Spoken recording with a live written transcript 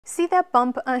See that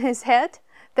bump on his head?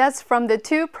 That's from the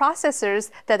two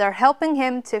processors that are helping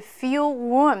him to feel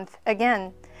warmth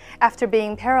again after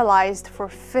being paralyzed for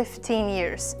 15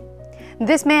 years.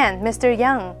 This man, Mr.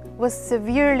 Yang, was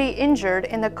severely injured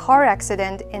in a car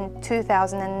accident in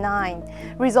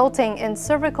 2009, resulting in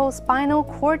cervical spinal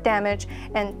cord damage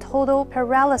and total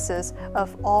paralysis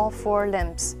of all 4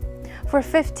 limbs. For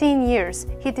 15 years,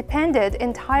 he depended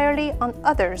entirely on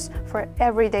others for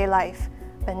everyday life,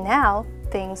 but now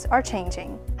things are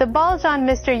changing. The bulge on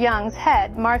Mr. Yang's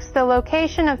head marks the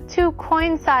location of 2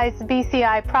 coin-sized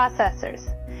BCI processors.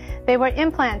 They were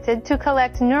implanted to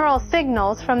collect neural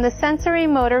signals from the sensory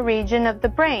motor region of the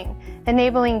brain,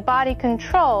 enabling body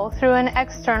control through an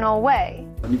external way.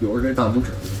 你比如这大拇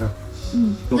指，你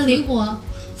看，很灵活。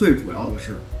最主要的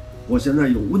是，我现在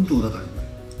有温度的感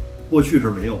觉，过去是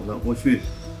没有的。过去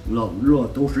冷热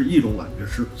都是一种感觉，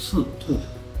是刺痛。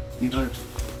你看，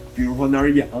比如说哪儿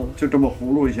痒，就这么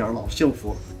葫芦一下，老幸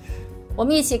福了。我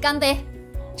们一起干杯，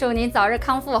祝您早日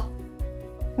康复。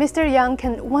 Mr. Yang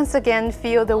can once again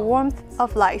feel the warmth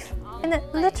of life in a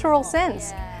literal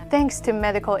sense, thanks to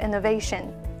medical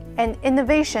innovation. And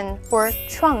innovation, or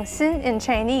创新 in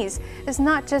Chinese, is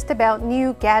not just about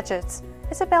new gadgets.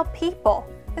 It's about people.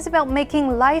 It's about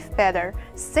making life better,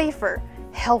 safer,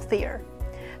 healthier.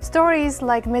 Stories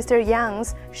like Mr.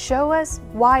 Yang's show us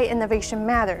why innovation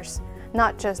matters,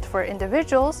 not just for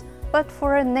individuals, but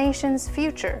for a nation's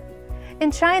future. In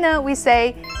China, we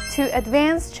say, to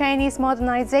advance Chinese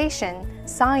modernization,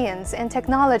 science and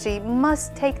technology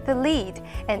must take the lead,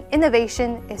 and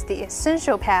innovation is the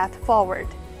essential path forward.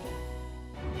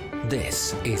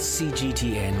 This is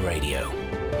CGTN Radio.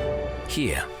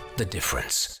 Hear the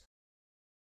difference.